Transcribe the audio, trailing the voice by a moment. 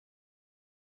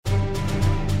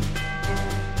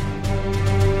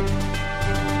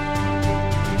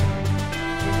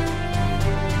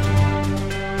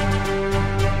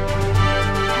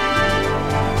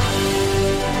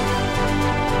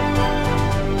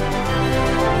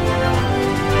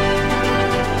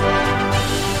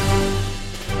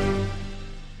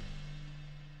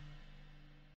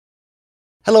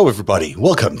Hello, everybody.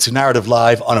 Welcome to Narrative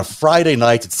Live on a Friday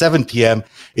night at 7 p.m.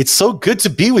 It's so good to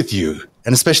be with you,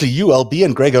 and especially you, LB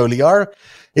and Greg Oliar.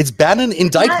 It's Bannon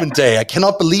Indictment Day. I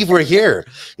cannot believe we're here.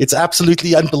 It's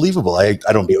absolutely unbelievable. I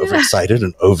don't be overexcited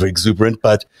and over-exuberant,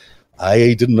 but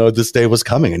I didn't know this day was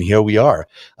coming, and here we are.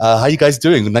 How you guys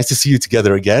doing? Nice to see you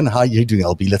together again. How are you doing,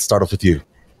 LB? Let's start off with you.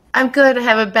 I'm good. I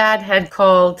have a bad head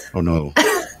cold. Oh, no.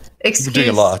 Excuse You're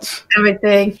doing a lot.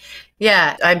 everything.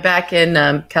 Yeah, I'm back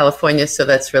in California, so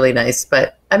that's really nice.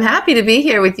 But I'm happy to be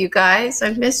here with you guys.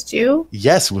 I've missed you.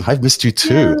 Yes, well, I've missed you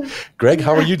too. Yeah. Greg,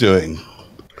 how are you doing?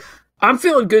 I'm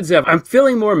feeling good, Zev. I'm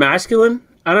feeling more masculine.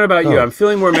 I don't know about you. I'm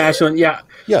feeling more masculine. Yeah.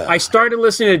 I started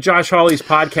listening to Josh Hawley's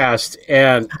podcast,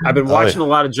 and I've been watching a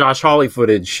lot of Josh Hawley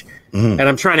footage, and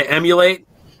I'm trying to emulate.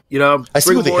 You know, I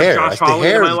see with the hair. The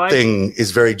hair thing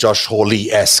is very Josh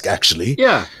Hawley-esque, actually.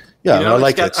 Yeah. Yeah, you know, I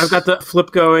like it. I've got the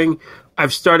flip going.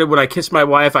 I've started when I kiss my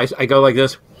wife, I go like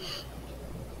this.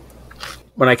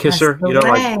 When I kiss her, you know,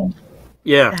 like,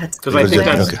 yeah, because I think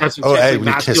that's exactly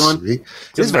masculine.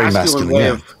 It's very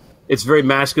masculine. It's a very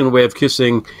masculine way of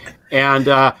kissing. And,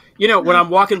 you know, when I'm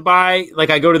walking by,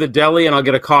 like I go to the deli and I'll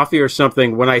get a coffee or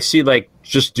something, when I see like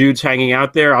just dudes hanging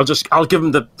out there, I'll give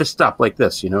them the stop like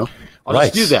this, you know? I'll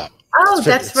just do that. Oh,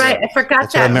 that's right. I forgot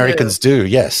that's what Americans do,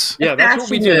 yes. Yeah, that's what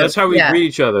we do. That's how we greet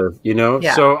each other, you know?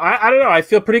 Yeah. So I don't know. I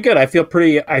feel pretty good. I feel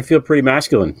pretty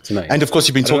masculine tonight. And of course,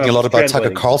 you've been talking a lot about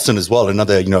Tucker Carlson as well,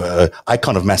 another,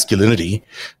 icon of masculinity.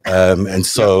 And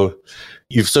so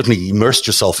you've certainly immersed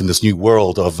yourself in this new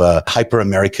world of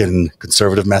hyper-American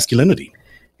conservative masculinity.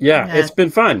 Yeah, it's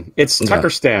been fun. It's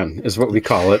Tuckerstan is what we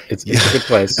call it. It's a good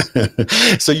place.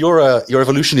 So your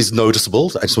evolution is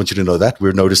noticeable. I just want you to know that.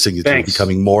 We're noticing that you're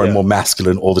becoming more and more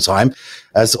masculine all the time,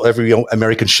 as every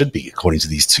American should be, according to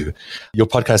these two. Your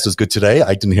podcast was good today.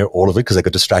 I didn't hear all of it because I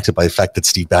got distracted by the fact that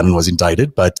Steve Bannon was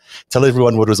indicted, but tell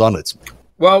everyone what was on it.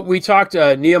 Well, we talked,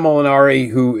 Nia Molinari,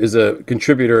 who is a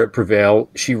contributor at Prevail.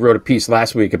 She wrote a piece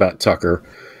last week about Tucker,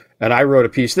 and I wrote a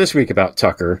piece this week about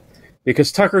Tucker.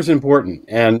 Because Tucker's important.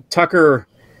 And Tucker,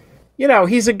 you know,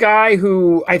 he's a guy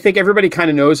who I think everybody kind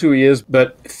of knows who he is,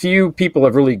 but few people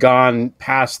have really gone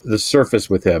past the surface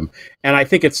with him. And I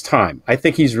think it's time. I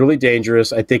think he's really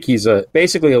dangerous. I think he's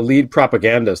basically a lead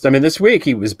propagandist. I mean, this week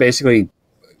he was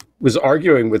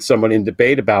arguing with someone in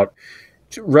debate about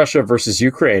Russia versus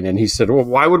Ukraine. And he said, well,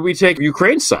 why would we take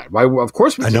Ukraine's side? Why? Of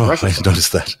course we take Russia's side. I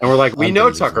noticed that. And we're like, we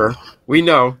know, Tucker. We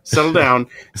know. Settle down.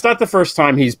 It's not the first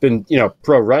time he's been,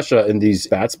 pro-Russia in these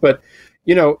bats. But,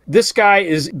 this guy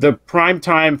is the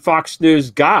primetime Fox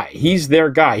News guy. He's their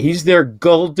guy. He's their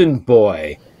golden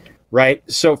boy, right?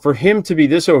 So for him to be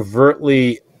this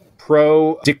overtly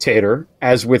pro-dictator,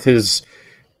 as with his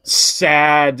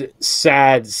sad,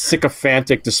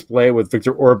 sycophantic display with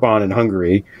Viktor Orban in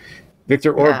Hungary,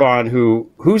 Viktor Orban,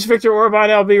 who's Viktor Orban?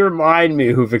 LB, remind me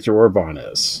who Viktor Orban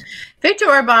is. Viktor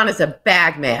Orban is a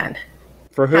bag man.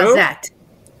 For who? How's that?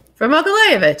 For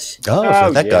Mogilevich.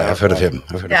 Oh, that guy. I've heard of him.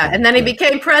 And then he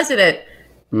became president.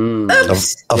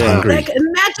 Oops. Of Hungary. Like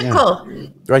magical. Yeah.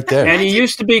 Right there. And he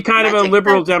used to be kind of a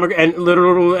liberal Democrat,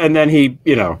 and then he,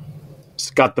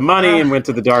 got the money and went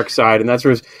to the dark side, and that's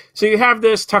where. So you have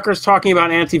this. Tucker's talking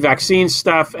about anti-vaccine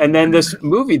stuff, and then this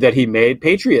movie that he made,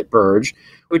 Patriot Burge,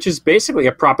 which is basically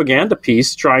a propaganda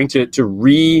piece trying to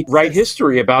rewrite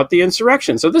history about the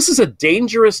insurrection. So this is a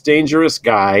dangerous, dangerous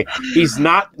guy. He's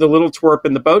not the little twerp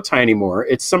in the bow tie anymore.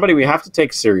 It's somebody we have to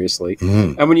take seriously.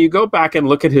 And when you go back and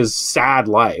look at his sad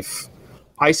life,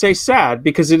 I say sad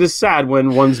because it is sad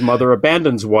when one's mother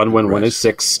abandons one when one is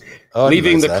 6,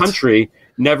 leaving the country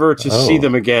never to see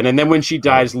them again. And then when she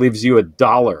dies, leaves you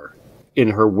 $1 in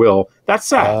her will. That's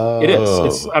sad. It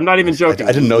is. I'm not even joking.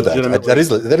 I didn't know that. That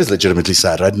is legitimately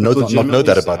sad. I did not know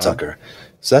that about Tucker.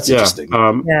 So that's interesting.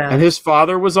 And his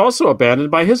father was also abandoned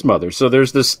by his mother. So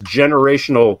there's this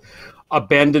generational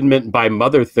abandonment by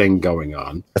mother thing going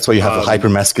on. That's why you have the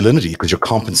hyper-masculinity, because you're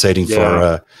compensating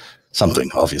for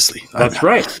something, obviously. That's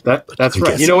right. That's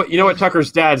right. You know what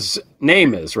Tucker's dad's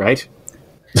name is, right?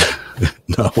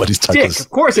 No, what is Tucker's? Dick. Of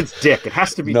course it's Dick. It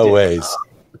has to be Dick. No ways.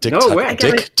 Dick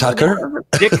Tucker?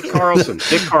 Dick Carlson.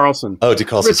 Dick Carlson. Oh, Dick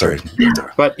Carlson, sorry.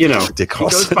 But, Dick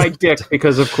Carlson. He goes by Dick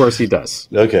because, of course, he does.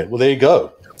 Okay, well, there you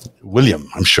go. William,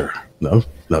 I'm sure. No,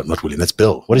 not William. That's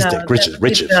Bill. What is Dick?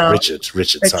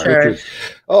 Richard. Sorry.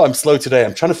 Oh, I'm slow today.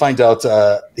 I'm trying to find out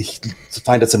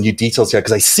some new details here,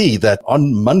 because I see that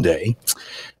on Monday,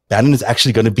 Bannon is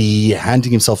actually going to be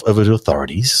handing himself over to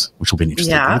authorities, which will be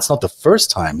interesting. Yeah. And it's not the first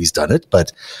time he's done it,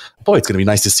 but boy, it's going to be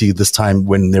nice to see this time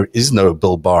when there is no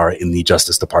Bill Barr in the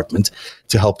Justice Department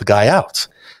to help the guy out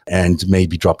and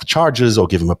maybe drop the charges or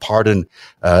give him a pardon,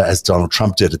 as Donald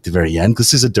Trump did at the very end.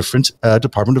 This is a different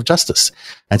Department of Justice.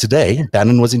 And today,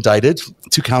 Bannon was indicted,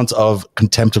 2 counts of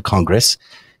contempt of Congress.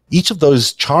 Each of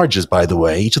those charges, by the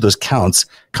way, each of those counts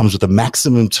comes with a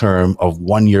maximum term of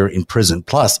 1 year in prison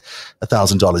plus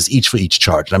 $1,000 each for each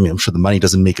charge. I mean, I'm sure the money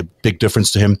doesn't make a big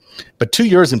difference to him, but 2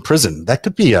 years in prison, that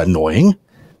could be annoying.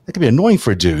 That could be annoying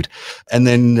for a dude. And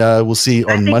then we'll see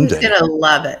on Monday. He's going to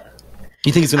love it.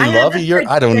 You think he's going to love a year?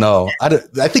 I don't know.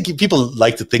 I think people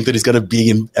like to think that he's going to be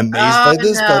amazed by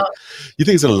this, but you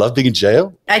think he's going to love being in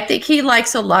jail? I think he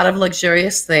likes a lot of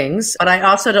luxurious things, but I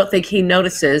also don't think he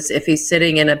notices if he's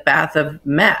sitting in a bath of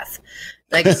meth.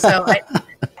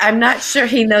 I'm not sure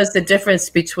he knows the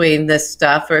difference between this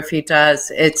stuff, or if he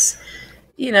does, it's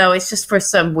just for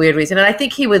some weird reason. And I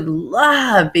think he would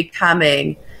love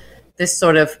becoming this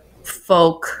sort of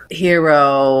folk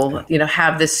hero,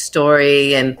 have this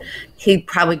story, and he'd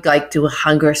probably do a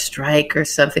hunger strike or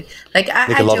something. Make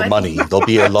a lot of money. There'll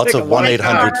be lots of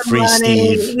 1-800 free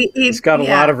Steve. He's got a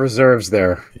lot of reserves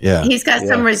there. Yeah, he's got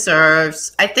some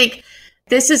reserves. I think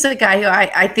this is a guy who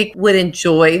I think would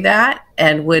enjoy that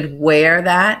and would wear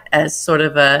that as sort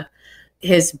of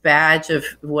his badge of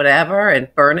whatever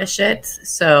and burnish it.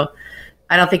 So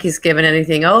I don't think he's given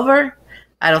anything over.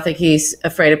 I don't think he's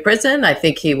afraid of prison. I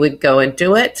think he would go and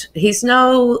do it. He's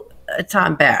no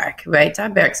Tom Barrack, right?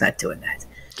 Tom Barrack's not doing that.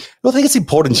 Well, I think it's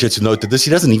important here to note that he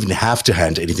doesn't even have to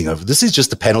hand anything over. This is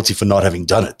just a penalty for not having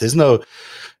done it. There's no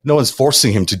one's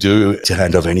forcing him to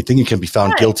hand over anything. He can be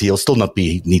found guilty. He'll still not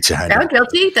need to hand over. Found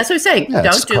guilty? That's what I'm saying. Yeah,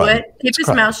 don't do it. Keep his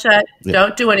mouth shut. Yeah.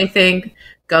 Don't do anything.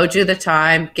 Go do the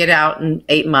time. Get out in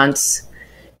 8 months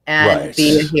and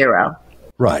be a hero.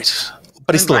 Right.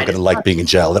 But he's still not going to like being in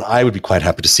jail. And I would be quite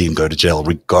happy to see him go to jail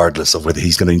regardless of whether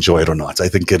he's going to enjoy it or not. I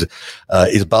think it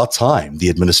is about time the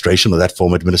administration, or that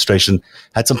former administration,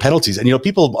 had some penalties. And,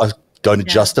 people are going to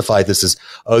justify this as,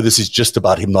 this is just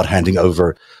about him not handing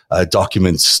over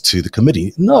documents to the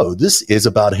committee. No, this is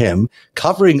about him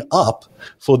covering up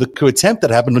for the coup attempt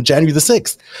that happened on January the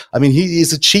 6th. I mean, he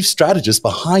is a chief strategist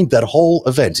behind that whole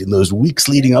event in those weeks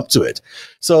leading up to it.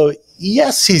 So,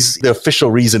 yes, the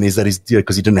official reason is that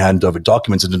because he didn't hand over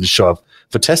documents and didn't show up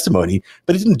for testimony,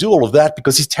 but he didn't do all of that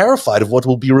because he's terrified of what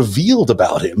will be revealed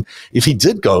about him if he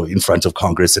did go in front of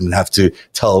Congress and have to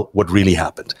tell what really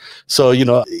happened. So,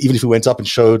 even if he went up and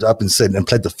showed up and said and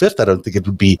pled the fifth, I don't think it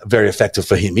would be very effective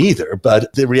for him either.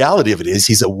 But the reality of it is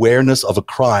his awareness of a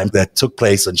crime that took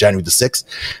place on January the 6th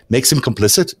makes him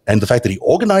complicit. And the fact that he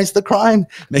organized the crime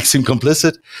makes him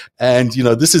complicit. And,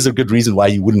 this is a good reason why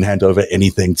you wouldn't hand over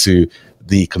anything to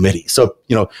the committee. So,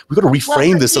 we've got to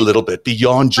reframe this a little bit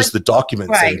beyond just the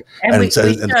documents and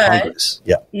Congress.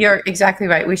 Yeah. You're exactly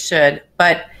right. We should.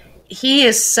 But he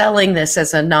is selling this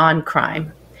as a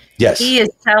non-crime. Yes. He is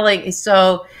selling.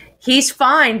 So he's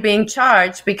fine being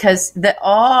charged because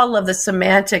all of the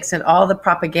semantics and all the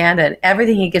propaganda and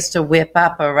everything he gets to whip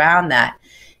up around that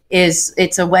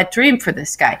it's a wet dream for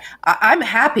this guy. I'm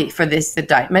happy for these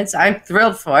indictments. I'm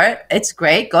thrilled for it. It's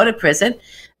great. Go to prison.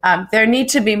 There need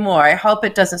to be more. I hope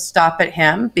it doesn't stop at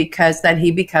him, because then he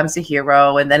becomes a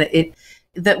hero. And then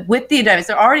with the indictments,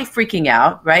 they're already freaking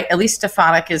out, right? At least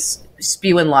Stefanik is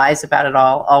spewing lies about it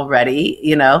all already.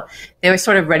 They were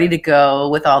sort of ready to go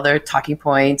with all their talking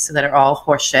points that are all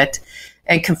horseshit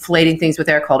and conflating things with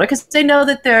Eric Holder, because they know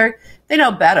that they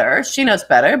know better. She knows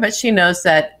better, but she knows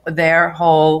that their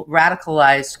whole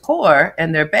radicalized core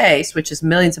and their base, which is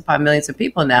millions upon millions of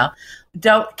people now,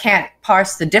 can't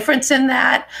parse the difference in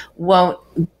that,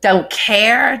 don't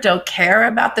care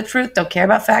about the truth, don't care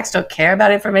about facts, don't care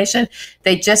about information.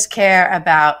 They just care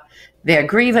about their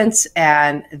grievance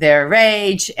and their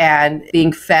rage and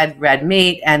being fed red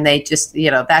meat, and they just,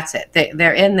 that's it.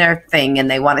 They're in their thing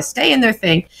and they want to stay in their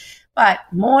thing. But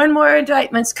more and more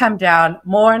indictments come down,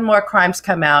 more and more crimes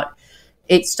come out.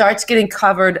 It starts getting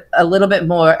covered a little bit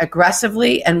more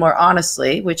aggressively and more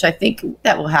honestly, which I think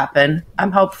that will happen.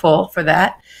 I'm hopeful for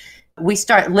that. We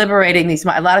start liberating these.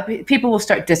 A lot of people will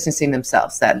start distancing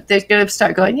themselves then. They're going to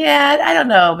start going, I don't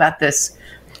know about this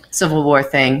Civil War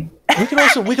thing.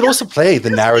 we can also play the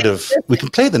narrative. We can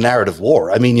play the narrative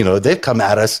war. I mean, they've come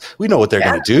at us. We know what they're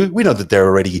going to do. We know that they're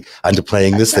already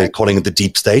underplaying this. They're calling it the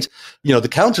deep state. The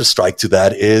counter strike to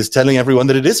that is telling everyone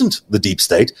that it isn't the deep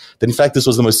state. That in fact, this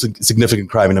was the most significant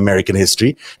crime in American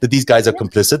history. That these guys are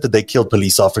complicit. That they killed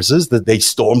police officers. That they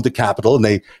stormed the Capitol and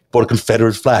they brought a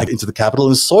Confederate flag into the Capitol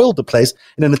and soiled the place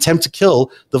in an attempt to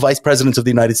kill the Vice President of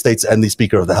the United States and the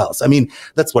Speaker of the House. I mean,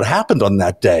 that's what happened on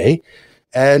that day.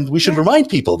 And we should remind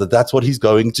people that that's what he's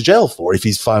going to jail for if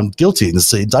he's found guilty in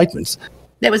this indictment.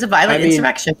 There was a violent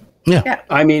insurrection. Yeah.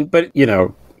 I mean, but,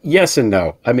 yes and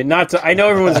no. I mean, I know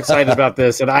everyone's excited about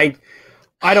this, and I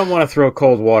don't want to throw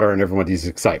cold water on everyone's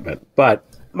excitement. But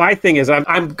my thing is,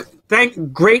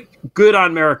 good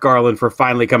on Merrick Garland for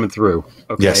finally coming through.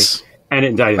 Okay. Yes. And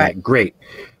indicting that. Great.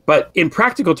 But in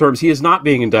practical terms, he is not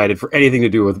being indicted for anything to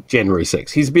do with January 6th.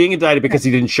 He's being indicted because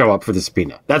he didn't show up for the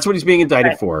subpoena. That's what he's being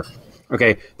indicted for.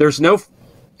 Okay.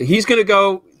 He's going to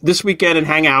go this weekend and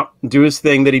hang out and do his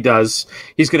thing that he does.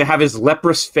 He's going to have his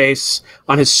leprous face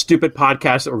on his stupid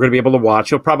podcast that we're going to be able to watch.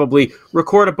 He'll probably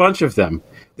record a bunch of them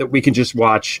that we can just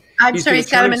watch. I'm sure he's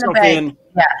got him in the bag.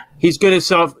 Yeah. He's going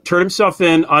to turn himself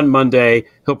in on Monday.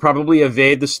 He'll probably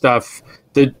evade the stuff.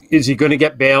 Is he going to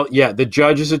get bail? Yeah, the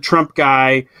judge is a Trump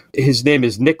guy. His name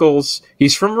is Nichols.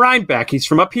 He's from Rhinebeck. He's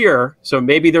from up here. So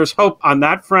maybe there's hope on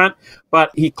that front.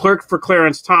 But he clerked for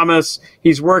Clarence Thomas.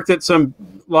 He's worked at some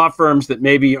law firms that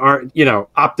maybe aren't,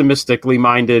 optimistically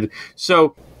minded.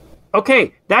 So,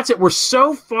 okay, that's it. We're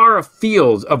so far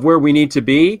afield of where we need to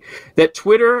be that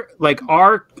Twitter, like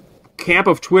our camp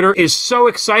of Twitter, is so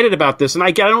excited about this. And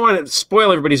I don't want to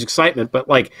spoil everybody's excitement, but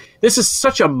this is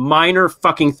such a minor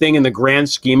fucking thing in the grand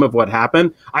scheme of what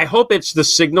happened. I hope it's the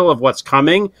signal of what's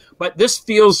coming, but this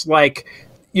feels like,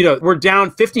 we're down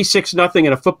 56-0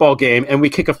 in a football game and we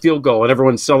kick a field goal and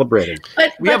everyone's celebrating.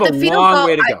 But we have a long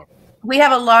way to go. We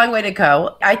have a long way to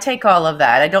go. I take all of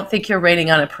that. I don't think you're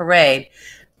raining on a parade.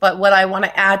 But what I want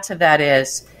to add to that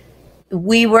is,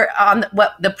 we were on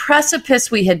the precipice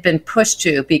we had been pushed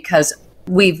to, because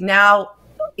we've now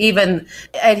even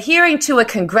adhering to a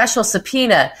congressional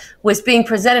subpoena was being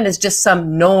presented as just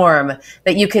some norm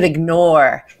that you could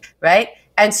ignore, right?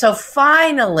 And so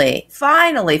finally,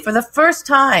 for the first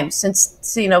time since,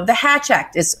 the Hatch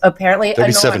Act is apparently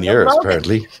 37 years,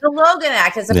 apparently. The Logan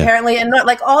Act is apparently a norm,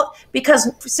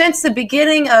 because since the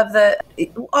beginning of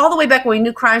all the way back when we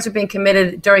knew crimes were being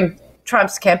committed during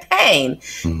Trump's campaign,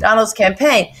 Donald's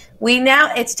campaign,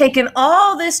 it's taken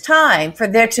all this time for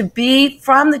there to be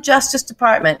from the Justice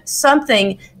Department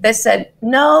something that said,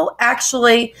 no,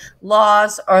 actually,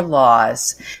 laws are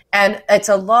laws. And it's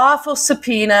a lawful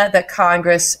subpoena that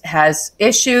Congress has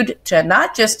issued to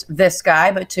not just this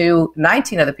guy, but to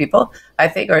 19 other people, I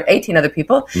think, or 18 other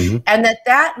people, and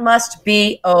that must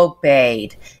be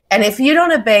obeyed. And if you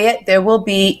don't obey it, there will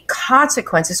be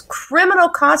consequences, criminal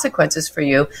consequences for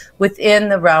you within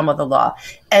the realm of the law.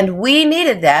 And we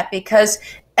needed that because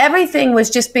everything was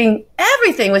being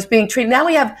treated. Now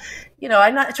we have,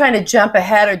 I'm not trying to jump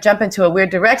ahead or jump into a weird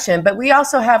direction, but we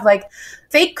also have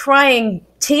fake crying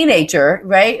teenager,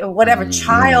 right? Or whatever,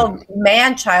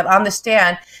 man-child on the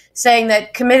stand saying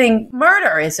that committing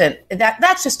murder isn't,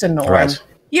 that's just a norm. Right.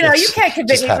 You can't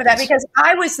convict me for that because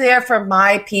I was there for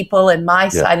my people and my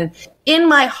side. And in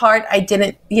my heart, I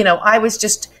didn't, I was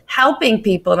just helping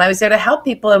people, and I was there to help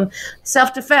people in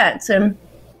self-defense. And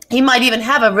he might even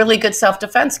have a really good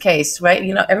self-defense case, right?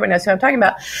 Everyone knows who I'm talking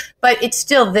about. But it's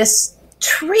still this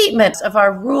treatment of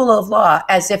our rule of law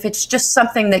as if it's just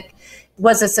something that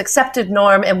was this accepted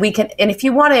norm, and if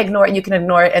you want to ignore it, you can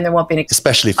ignore it, and there won't be any.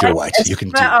 Especially if you're white, you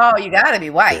can. Oh, you got to be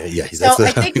white. That's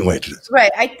the only way to do it.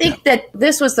 Right. I think that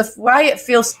this was why it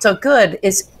feels so good.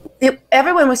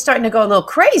 Everyone was starting to go a little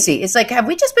crazy. It's like, have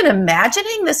we just been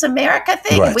imagining this America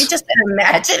thing? Right. Have we just been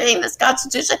imagining this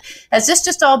Constitution? Has this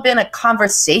just all been a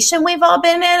conversation we've all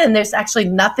been in, and there's actually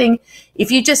nothing?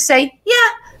 If you just say,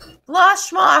 law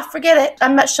schma, forget it.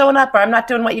 I'm not showing up, or I'm not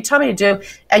doing what you tell me to do,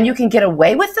 and you can get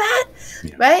away with that,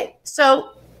 right? So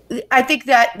I think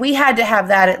that we had to have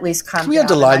that at least come. Can we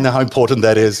underline how important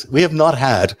that is? We have not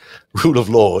had rule of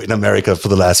law in America for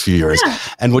the last few years. Yeah.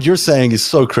 And what you're saying is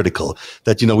so critical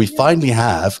that, we finally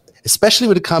have, especially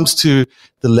when it comes to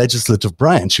the legislative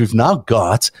branch, we've now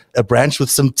got a branch with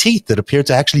some teeth that appear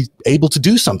to actually able to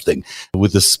do something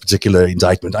with this particular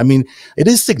indictment. I mean, it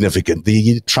is significant.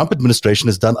 The Trump administration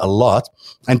has done a lot,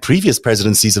 and previous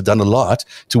presidencies have done a lot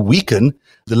to weaken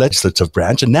the legislative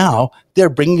branch. And now they're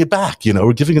bringing it back.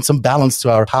 We're giving it some balance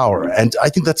to our power. And I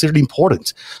think that's really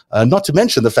important. Not to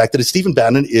mention the fact that Stephen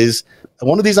Bannon is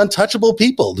one of these untouchable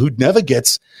people who never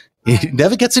gets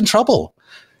in trouble.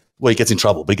 Well, he gets in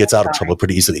trouble, but he gets out of trouble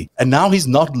pretty easily. And now he's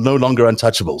no longer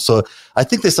untouchable. So I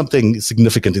think there's something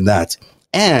significant in that.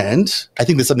 And I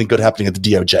think there's something good happening at the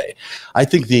DOJ. I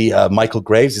think the Michael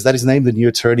Graves, is that his name, the new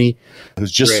attorney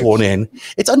who's just sworn in?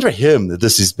 It's under him that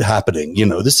this is happening. You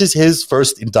know, this is his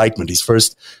first indictment, his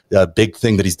first big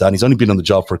thing that he's done. He's only been on the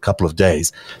job for a couple of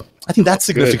days. I think that's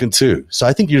significant too. So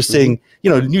I think you're seeing, you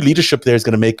know, the new leadership there is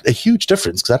going to make a huge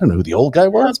difference, because I don't know who the old guy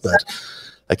was, but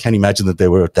I can't imagine that they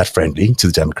were that friendly to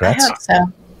the Democrats. I hope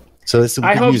so. So there's some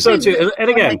I hope news. so too. And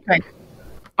again,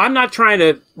 I'm not trying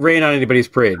to rain on anybody's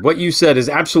parade. What you said is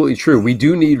absolutely true. We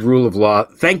do need rule of law.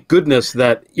 Thank goodness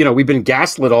that, you know, we've been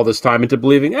gaslit all this time into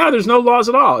believing, there's no laws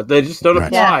at all. They just don't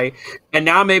apply. Yeah. And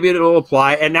now maybe it'll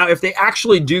apply. And now if they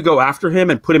actually do go after him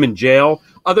and put him in jail,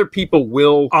 other people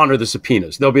will honor the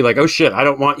subpoenas. They'll be like, oh shit, I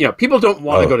don't want, you know, people don't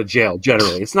want to go to jail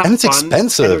generally. It's not and it's fun.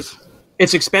 expensive.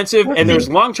 It's expensive, and there's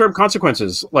long-term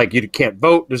consequences. Like, you can't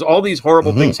vote. There's all these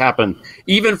horrible things happen.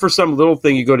 Even for some little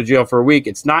thing, you go to jail for a week.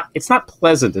 It's not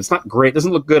pleasant. It's not great. It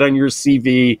doesn't look good on your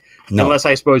CV, unless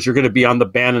I suppose you're going to be on the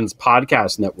Bannon's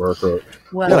podcast network or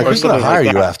who's going to hire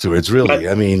you afterwards? Really, but,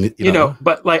 I mean, you know.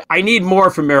 But like, I need more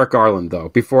from Merrick Garland though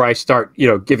before I start, you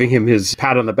know, giving him his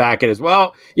pat on the back and as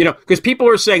well, you know, because people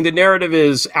are saying the narrative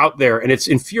is out there and it's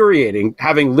infuriating.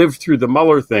 Having lived through the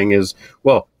Mueller thing is,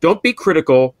 well, don't be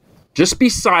critical. Just be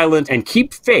silent and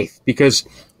keep faith, because,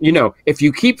 you know, if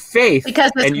you keep faith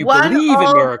and you believe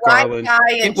in Merrick Garland,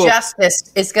 guy in justice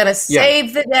is going to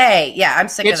save the day. Yeah, I'm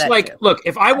sick of that. It's like, look,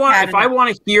 if I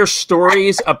want to hear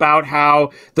stories about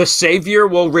how the Savior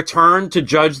will return to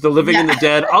judge the living and the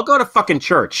dead, I'll go to fucking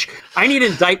church. I need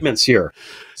indictments here.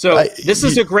 So this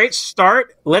is a great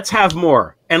start. Let's have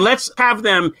more, and let's have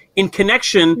them in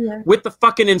connection with the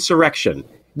fucking insurrection.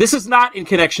 This is not in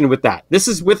connection with that. This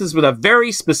is with a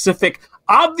very specific,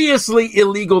 obviously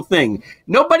illegal thing.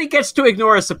 Nobody gets to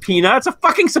ignore a subpoena. It's a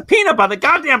fucking subpoena by the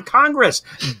goddamn Congress.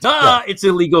 It's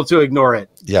illegal to ignore it.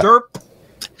 Yeah. Derp.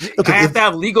 Okay, I have to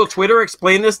have legal Twitter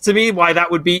explain this to me, why that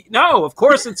would be. No, of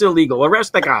course it's illegal.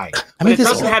 Arrest the guy. But it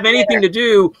doesn't have anything to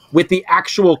do with the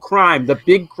actual crime, the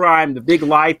big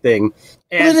lie thing.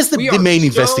 And it is the main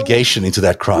investigation into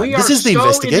that crime. This is the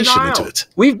investigation into it.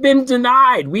 We've been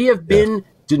denied. We have been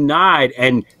denied,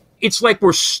 and it's like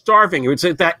we're starving. It's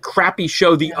like that crappy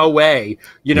show, The OA,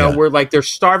 you know, where like they're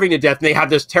starving to death and they have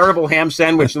this terrible ham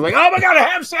sandwich. They're like, oh my God, a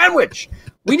ham sandwich.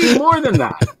 We need more than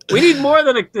that. We need more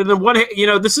than one, you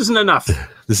know, this isn't enough.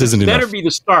 This isn't enough. Better be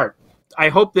the start. I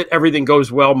hope that everything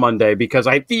goes well Monday, because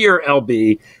I fear,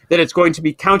 LB, that it's going to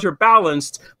be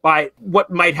counterbalanced by what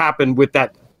might happen with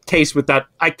that case with that.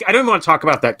 I don't even want to talk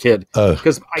about that kid,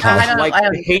 because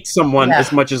I hate someone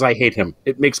as much as I hate him.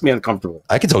 It makes me uncomfortable.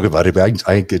 I can talk about it, but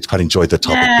I quite enjoyed the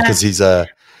topic because he's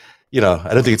you know,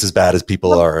 I don't think it's as bad as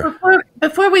people are.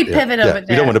 Before we pivot over there,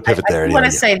 we don't want to pivot there. I want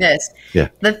to say this. Yeah.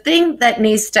 The thing that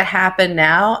needs to happen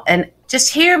now, and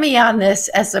just hear me on this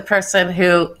as a person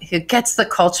who gets the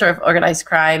culture of organized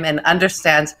crime and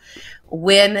understands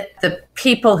when the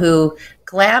people who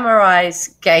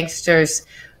glamorize gangsters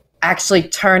actually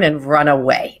turn and run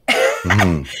away.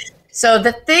 Mm-hmm. So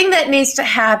the thing that needs to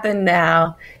happen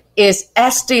now is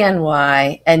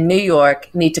SDNY and New York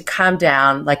need to come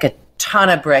down like a ton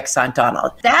of bricks on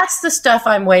Donald. That's the stuff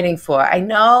I'm waiting for. I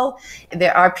know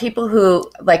there are people who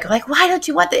like, why don't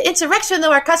you want the insurrection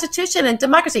though, our Constitution and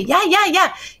democracy?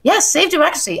 Yes, save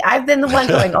democracy. I've been the one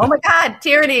going, oh my God,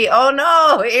 tyranny. Oh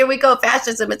no, here we go,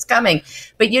 fascism, it's coming.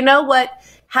 But you know what?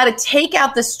 How to take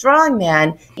out the strong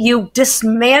man, you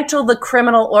dismantle the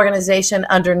criminal organization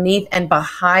underneath and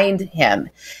behind him,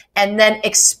 and then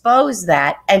expose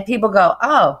that. And people go,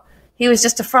 oh, he was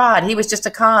just a fraud. He was just a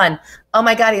con. Oh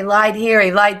my God, he lied here,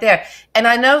 he lied there. And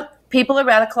I know people are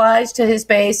radicalized to his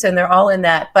base and they're all in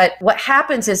that. But what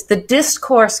happens is the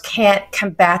discourse can't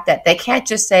combat that. They can't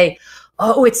just say,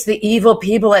 oh, it's the evil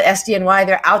people at SDNY.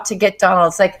 They're out to get Donald.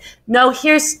 It's like, no,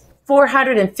 here's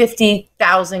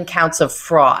 450,000 counts of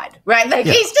fraud, right? Like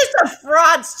he's just a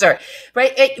fraudster,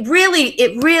 right? It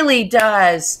really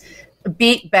does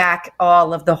beat back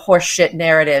all of the horseshit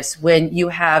narratives when you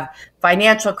have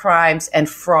financial crimes and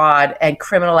fraud and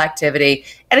criminal activity,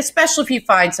 and especially if you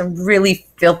find some really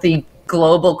filthy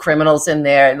global criminals in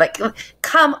there. Like,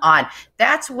 come on.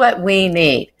 That's what we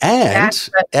need. And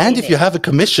if you have a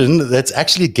commission that's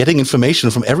actually getting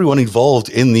information from everyone involved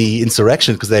in the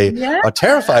insurrection because they are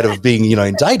terrified of being,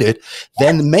 indicted,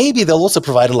 then maybe they'll also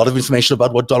provide a lot of information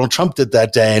about what Donald Trump did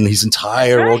that day and his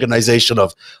entire organization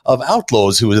of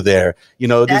outlaws who were there.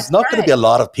 There's not going to be a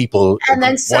lot of people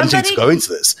wanting to go into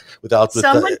this without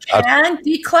someone can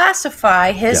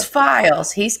declassify his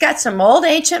files. He's got some old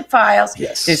ancient files.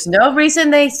 Yes. There's no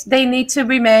reason they need to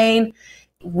remain.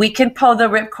 we can pull the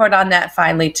ripcord on that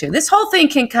finally too. This whole thing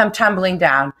can come tumbling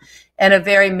down in a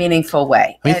very meaningful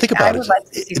way. I mean, think about it.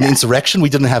 In the insurrection, we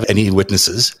didn't have any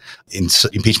witnesses. In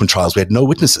impeachment trials, we had no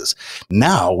witnesses.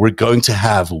 Now we're going to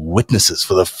have witnesses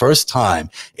for the first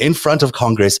time in front of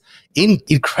Congress in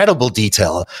incredible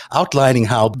detail, outlining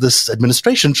how this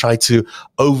administration tried to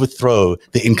overthrow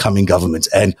the incoming government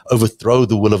and overthrow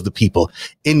the will of the people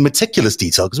in meticulous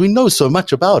detail, because we know so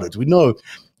much about it. We know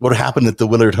what happened at the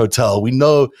Willard Hotel. We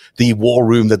know the war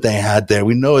room that they had there.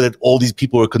 We know that all these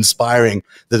people were conspiring,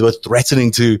 that were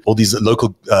threatening to all these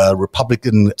local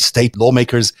Republican state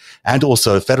lawmakers and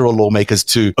also federal lawmakers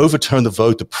to overturn the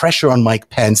vote, the pressure on Mike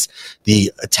Pence,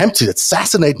 the attempt to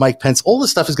assassinate Mike Pence. All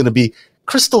this stuff is going to be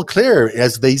crystal clear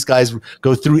as these guys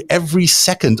go through every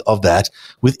second of that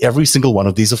with every single one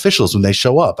of these officials when they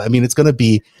show up. I mean, it's going to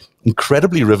be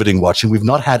incredibly riveting watching. We've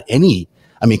not had any.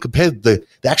 I mean, compared the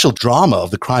actual drama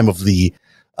of the crime of the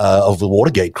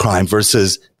Watergate crime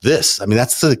versus this. I mean,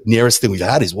 that's the nearest thing we've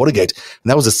had is Watergate. And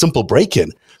that was a simple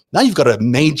break-in. Now you've got a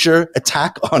major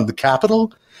attack on the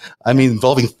Capitol. I mean,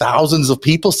 involving thousands of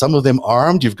people, some of them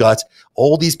armed. You've got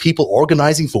all these people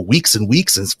organizing for weeks and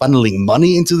weeks and funneling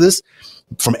money into this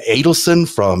from Adelson,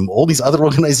 from all these other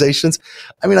organizations.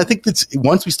 I mean, I think that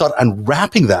once we start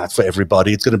unwrapping that for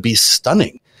everybody, it's going to be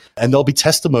stunning. And there'll be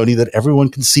testimony that everyone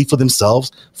can see for themselves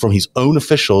from his own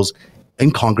officials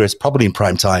in Congress, probably in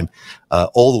prime time,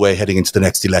 all the way heading into the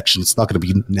next election. It's not going to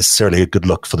be necessarily a good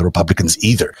look for the Republicans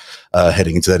either,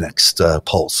 heading into the next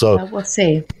poll. So we'll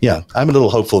see. Yeah, I'm a little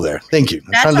hopeful there. Thank you.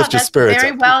 I'm trying to lift your spirits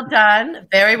very well done.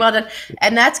 Very well done.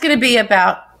 And that's going to be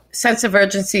about sense of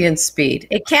urgency and speed.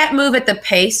 It can't move at the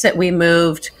pace that we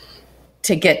moved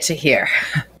to get to here.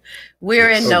 We're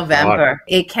in November. God.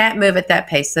 It can't move at that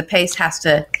pace. The pace has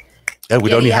to. Yeah,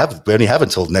 we only have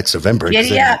until next November.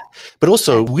 But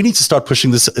also, we need to start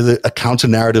pushing this a counter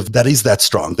narrative that is that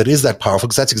strong, that is that powerful,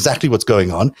 because that's exactly what's going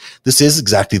on. This is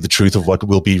exactly the truth of what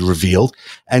will be revealed.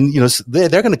 And, they're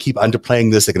going to keep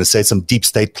underplaying this. They're going to say it's some deep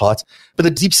state plot. But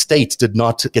the deep state did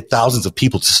not get thousands of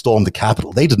people to storm the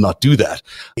Capitol. They did not do that.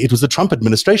 It was the Trump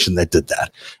administration that did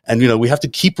that. And, we have to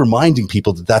keep reminding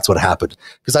people that that's what happened.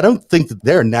 Because I don't think that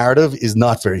their narrative is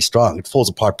not very strong. It falls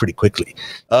apart pretty quickly.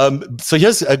 So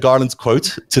here's Garland's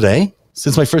quote today.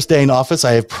 Since my first day in office,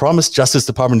 I have promised Justice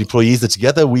Department employees that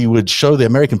together we would show the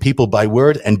American people by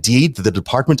word and deed that the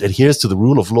department adheres to the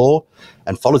rule of law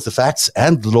and follows the facts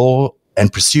and the law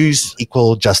and pursues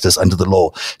equal justice under the law,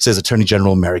 says Attorney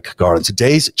General Merrick Garland.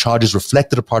 Today's charges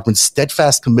reflect the department's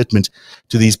steadfast commitment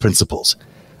to these principles.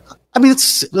 I mean,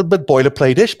 it's a little bit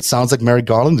boilerplate-ish. It sounds like Merrick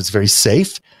Garland. It's very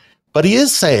safe. But he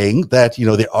is saying that,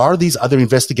 there are these other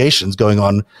investigations going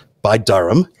on by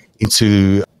Durham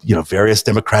into, various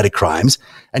Democratic crimes.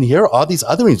 And here are these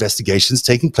other investigations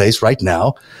taking place right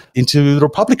now into the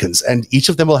Republicans. And each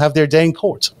of them will have their day in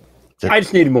court. I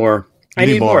just need more. I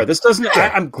need more. This doesn't.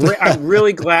 I'm great. I'm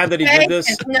really glad that he did this.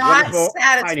 Is not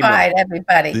satisfied,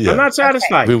 everybody. Yeah. I'm not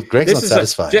satisfied. Okay. Greg's not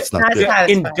satisfied. It's not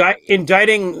good.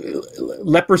 Indicting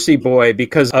Leprosy Boy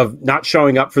because of not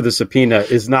showing up for the subpoena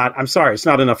is not. I'm sorry. It's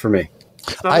not enough for me.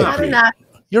 Not enough.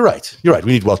 You're right.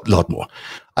 We need a lot more.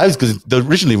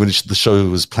 Originally when the show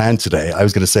was planned today, I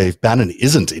was going to say if Bannon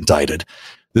isn't indicted,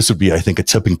 this would be, I think, a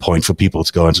tipping point for people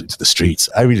to go into the streets.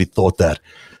 I really thought that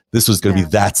this was going to be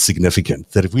that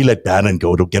significant, that if we let Bannon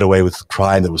go to get away with a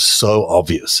crime that was so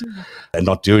obvious and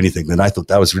not do anything, then I thought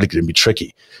that was really going to be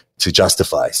tricky to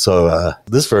justify. So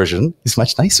this version is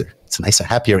much nicer. It's a nicer,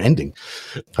 happier ending.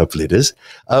 Hopefully it is.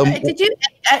 A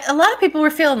lot of people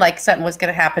were feeling like something was going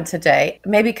to happen today.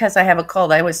 Maybe because I have a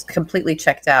cold, I was completely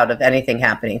checked out of anything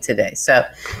happening today. So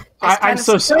I'm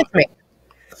so sorry.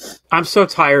 I'm so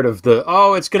tired of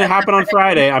it's going to happen on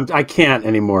Friday. I can't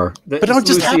anymore. But it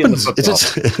just happens.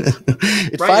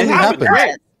 It finally happened.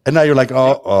 Right. And now you're like, you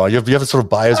have a sort of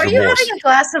buyer's remorse. Are you having a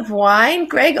glass of wine,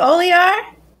 Greg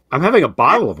Olear? I'm having a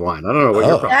bottle of wine. I don't know what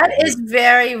you're talking about. That is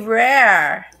very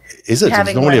rare. Is it?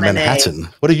 It's normally a Manhattan.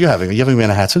 What are you having? Are you having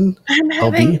Manhattan? I'm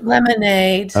having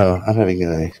lemonade. Oh, I'm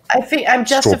having I'm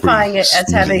justifying it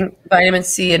as having vitamin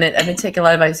C in it. I've been taking a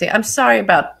lot of vitamin C. I'm sorry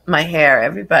about my hair,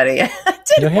 everybody.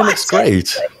 Your hair looks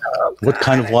great. What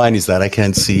kind of wine is that? I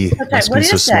can't see. What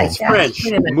is that? It's French.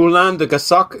 Moulin de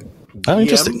Gassac. Oh,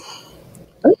 interesting.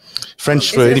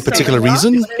 French for any particular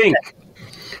reason? It's pink.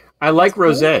 I like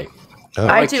rosé.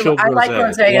 I do. I like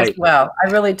rosé as well. I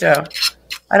really do.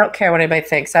 I don't care what anybody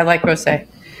thinks. I like rosé.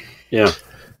 Yeah.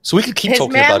 So we could keep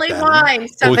talking about that. His manly wine,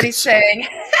 somebody's saying.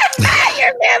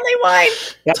 Your manly wine.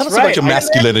 Tell us about your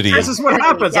masculinity. This is what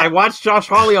happens. I watch Josh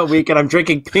Hawley all week, and I'm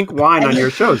drinking pink wine on your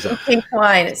shows. Pink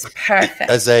wine. It's perfect.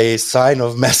 As a sign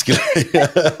of masculinity.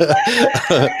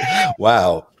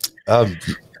 Wow. Yeah,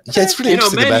 it's really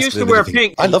interesting. Men the used to wear masculinity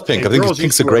thing. pink. I love pink. I think girls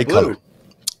pink's used a to wear great color. blue.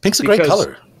 Pink's a great Because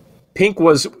color. Pink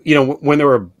was, when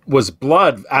there was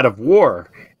blood out of war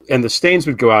and the stains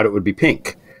would go out, it would be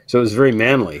pink. So it was very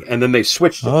manly. And then they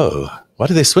switched it. Oh, why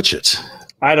did they switch it?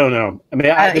 I don't know. I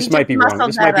mean, this might be wrong.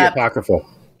 This might be apocryphal.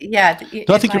 Yeah.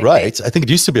 No, I think you're right. I think it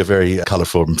used to be a very color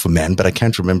for men, but I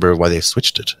can't remember why they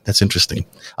switched it. That's interesting.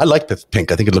 I like the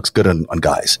pink. I think it looks good on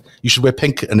guys. You should wear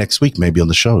pink next week, maybe on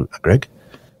the show, Greg.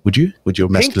 Would you? Would your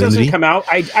masculinity? Pink doesn't come out.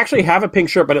 I actually have a pink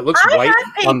shirt, but it looks white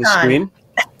on the screen.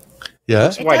 Yeah,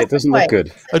 it's white. It doesn't look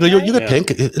good. Oh, no, you got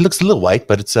pink. It looks a little white,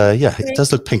 but it's it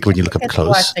does look pink when you look up close.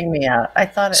 Watching me out. I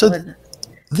thought it would.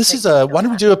 This is why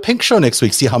don't we do a pink show next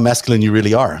week? See how masculine you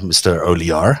really are, Mr.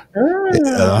 Oliar.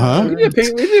 We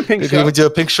do a pink show. We do a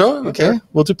pink show? Okay,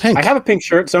 we'll do pink. I have a pink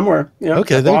shirt somewhere.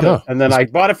 Okay, there you go. And then I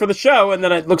bought it for the show, and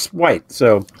then it looks white.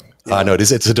 So I know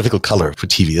it's a difficult color for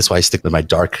TV. That's why I stick with my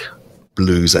dark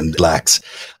blues and blacks.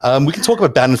 We can talk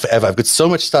about Bannon forever. I've got so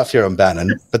much stuff here on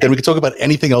Bannon, but then we can talk about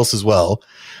anything else as well.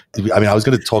 I mean, I was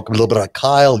going to talk a little bit about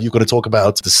Kyle. You're going to talk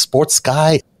about the sports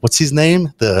guy. What's his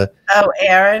name?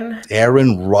 Aaron.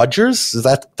 Aaron Rodgers. Did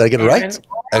I get it right?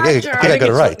 Okay, I think I got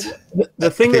it right. The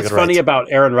thing that's funny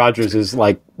about Aaron Rodgers is,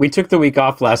 like, we took the week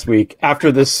off last week after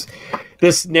this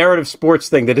narrative sports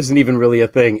thing that isn't even really a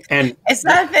thing. And it's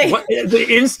not a thing. The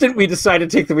instant we decided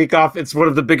to take the week off, it's one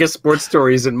of the biggest sports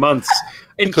stories in months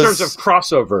in terms of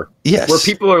crossover. Yes. Where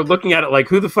people are looking at it like,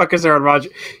 who the fuck is Aaron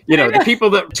Rodgers? The people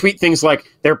that tweet things like,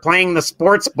 they're playing the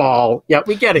sports ball. Yeah,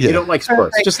 we get it. Yeah. You don't like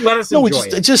sports. Just let us enjoy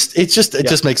it. It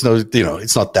just makes no,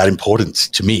 it's not that important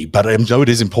to me, but I know it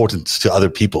is important to other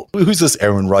people. Who's this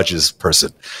Aaron Rodgers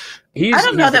person? I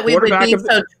don't know that we would be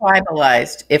so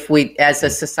tribalized as a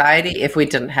society, if we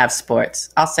didn't have sports.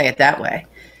 I'll say it that way.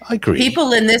 I agree.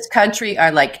 People in this country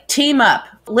are like, team up.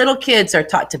 Little kids are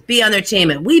taught to be on their team,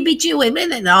 and we beat you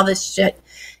and all this shit.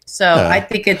 So I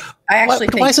think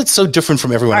why is it so different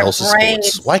from everyone else's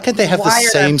sports? Why can't they have the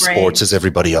same sports as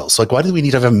everybody else? Like, why do we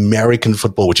need to have American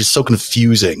football, which is so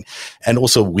confusing and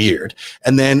also weird?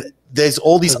 And then there's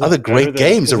all these other great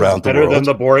games around the world. Better than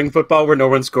the boring football where no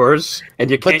one scores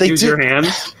and you can't use your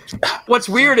hands. What's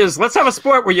weird is, let's have a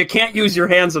sport where you can't use your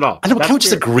hands at all. I know, but can't we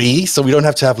just agree so we don't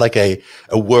have to have like a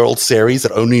World Series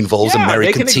that only involves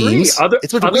American teams?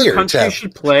 It's other countries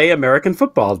should play American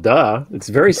football. Duh. It's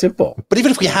very simple. But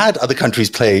even if we had other countries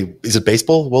play, is it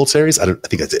baseball World Series? I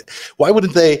think that's it. Why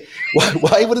wouldn't they?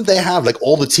 Why wouldn't they have like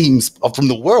all the teams from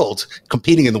the world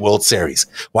competing in the World Series?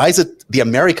 Why is it the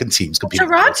American teams competing?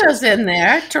 Toronto's in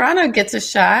there. Toronto gets a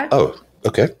shot. Oh,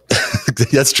 okay.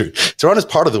 That's true. Toronto's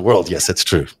part of the world. Yes, that's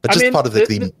true. But part of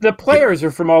the players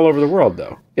are from all over the world,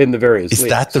 though, in the various leagues. Is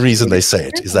that the reason they say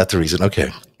it? Is that the reason?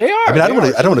 Okay. They are. I mean, I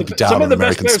don't want to be down on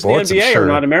American sports. Some of the best players in the NBA are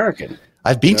not American.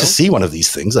 I've been to see one of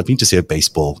these things. I've been to see a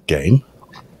baseball game.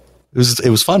 It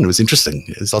was fun. It was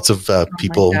interesting. There's lots of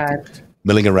people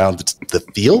milling around the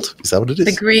field. Is that what it is?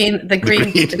 The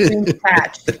green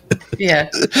patch. Yeah.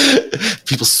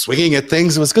 People swinging at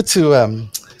things. It was good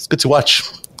to watch.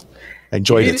 I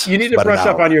enjoyed it. You need to brush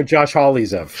up on your Josh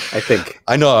Hawleys I think.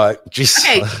 I know. On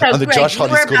the Greg, Josh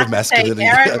Hawley scale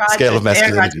of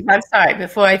masculinity. I'm sorry.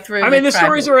 Before I threw. The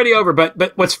story's already over.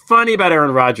 But what's funny about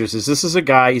Aaron Rodgers is this is a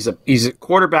guy. He's a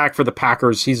quarterback for the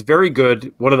Packers. He's very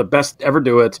good. One of the best to ever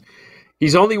do it.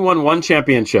 He's only won one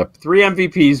championship, 3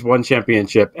 MVPs, 1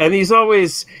 championship, and he's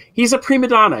a prima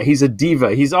donna. He's a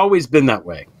diva. He's always been that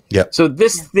way. Yeah. So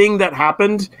this thing that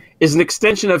happened is an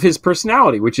extension of his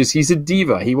personality, which is he's a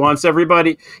diva. He wants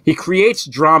everybody. He creates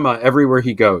drama everywhere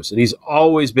he goes, and he's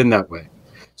always been that way.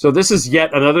 So this is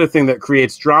yet another thing that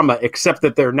creates drama, except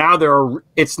that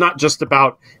it's not just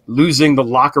about losing the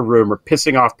locker room or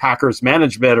pissing off Packers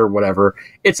management or whatever.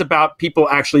 It's about people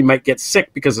actually might get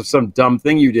sick because of some dumb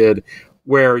thing you did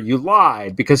where you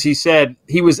lied, because he said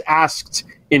he was asked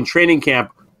in training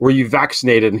camp, were you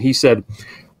vaccinated? And he said,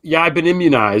 yeah, I've been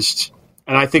immunized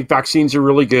and I think vaccines are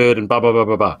really good and blah, blah, blah,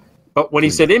 blah, blah. But when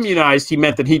he said immunized, he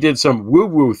meant that he did some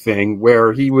woo-woo thing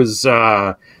where he was,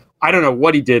 I don't know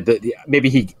what he did, that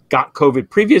maybe he got COVID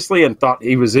previously and thought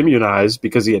he was immunized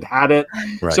because he had it.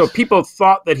 Right. So people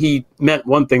thought that he meant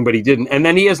one thing, but he didn't. And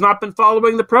then he has not been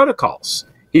following the protocols.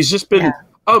 He's just been,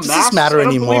 does this matter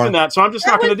anymore? Believe in that, so I'm just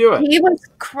not going to do it. He was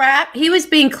He was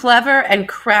being clever and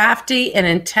crafty and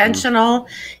intentional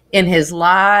in his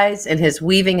lies and his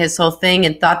weaving his whole thing,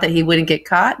 and thought that he wouldn't get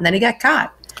caught, and then he got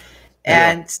caught.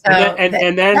 And so and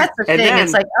then that's the thing.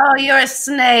 It's like, oh, you're a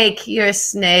snake. You're a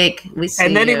snake. We see.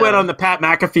 And then he went on the Pat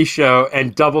McAfee show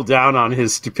and doubled down on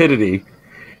his stupidity,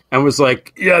 and was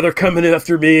like, "Yeah, they're coming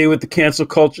after me with the cancel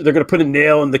culture. They're going to put a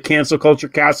nail in the cancel culture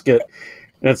casket."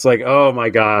 And it's like, oh my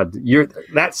God,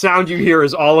 that sound you hear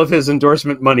is all of his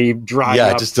endorsement money drying up.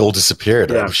 Yeah, it just all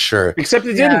disappeared, I'm sure. Except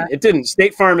it didn't. It didn't.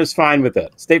 State Farm is fine with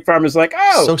it. State Farm is like,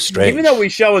 oh, so strange. Even though we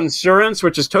show insurance,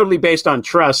 which is totally based on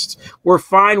trust, we're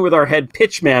fine with our head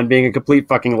pitch man being a complete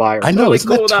fucking liar. I know, isn't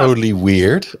that totally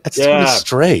weird? That's totally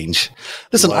strange.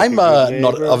 Listen, I'm not,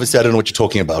 obviously I don't know what you're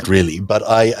talking about really, but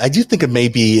I do think that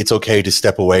maybe it's okay to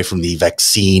step away from the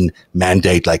vaccine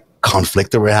mandate, like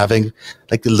conflict that we're having,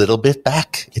 like a little bit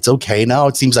back. It's okay now.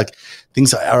 It seems like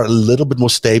things are a little bit more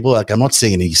stable. Like I'm not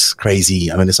seeing any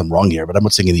crazy, I mean, unless I'm wrong here, but I'm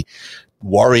not seeing any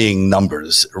worrying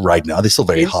numbers right now. They're still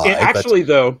very high. Actually,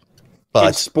 in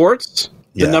sports,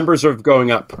 the numbers are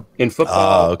going up. In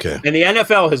football, okay. And the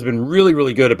NFL has been really,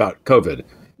 really good about COVID.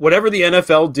 Whatever the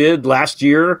NFL did last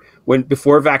year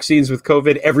before vaccines with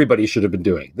COVID, everybody should have been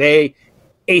doing. They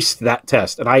aced that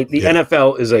test. And the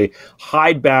NFL is a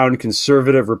hidebound,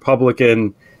 conservative,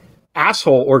 Republican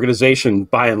asshole organization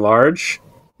by and large.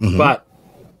 Mm-hmm. But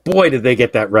boy, did they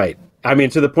get that right. I mean,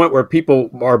 to the point where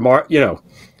people are,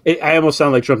 I almost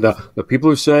sound like Trump now. The people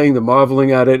are saying they're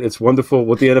marveling at it. It's wonderful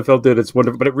what the NFL did. It's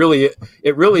wonderful. But it really is.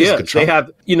 They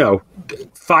have, 6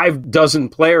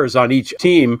 players on each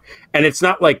team. And it's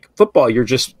not like football. You're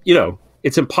just,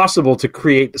 it's impossible to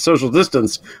create social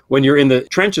distance when you're in the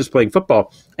trenches playing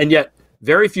football. And yet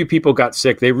very few people got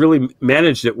sick. They really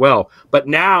managed it well. But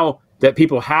now that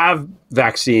people have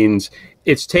vaccines,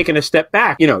 it's taken a step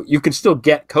back. You can still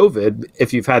get COVID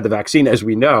if you've had the vaccine, as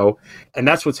we know. And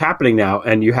that's what's happening now.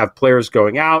 And you have players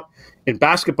going out. In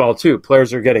basketball, too,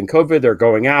 players are getting COVID. They're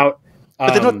going out.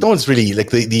 But they're not, no one's really,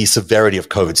 like the severity of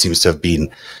COVID seems to have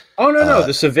been... Oh, no.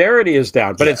 The severity is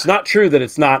down. But it's not true that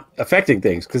it's not affecting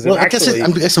things. I guess I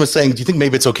was saying, do you think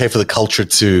maybe it's okay for the culture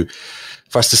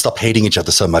for us to stop hating each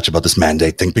other so much about this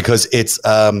mandate thing? Because it's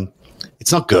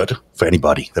not good for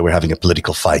anybody that we're having a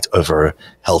political fight over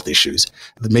health issues.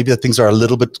 Maybe that things are a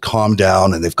little bit calmed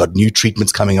down and they've got new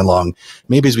treatments coming along.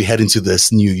 Maybe as we head into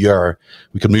this new year,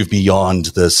 we can move beyond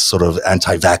this sort of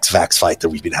anti-vax fight that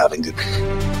we've been having.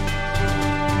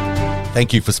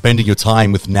 Thank you for spending your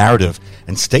time with Narrative,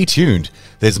 and stay tuned.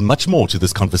 There's much more to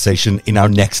this conversation in our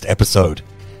next episode.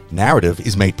 Narrative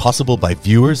is made possible by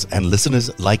viewers and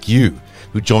listeners like you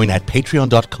who join at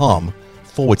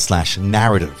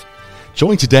patreon.com/narrative.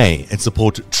 Join today and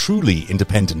support truly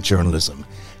independent journalism.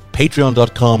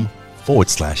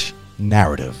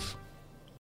 Patreon.com/narrative.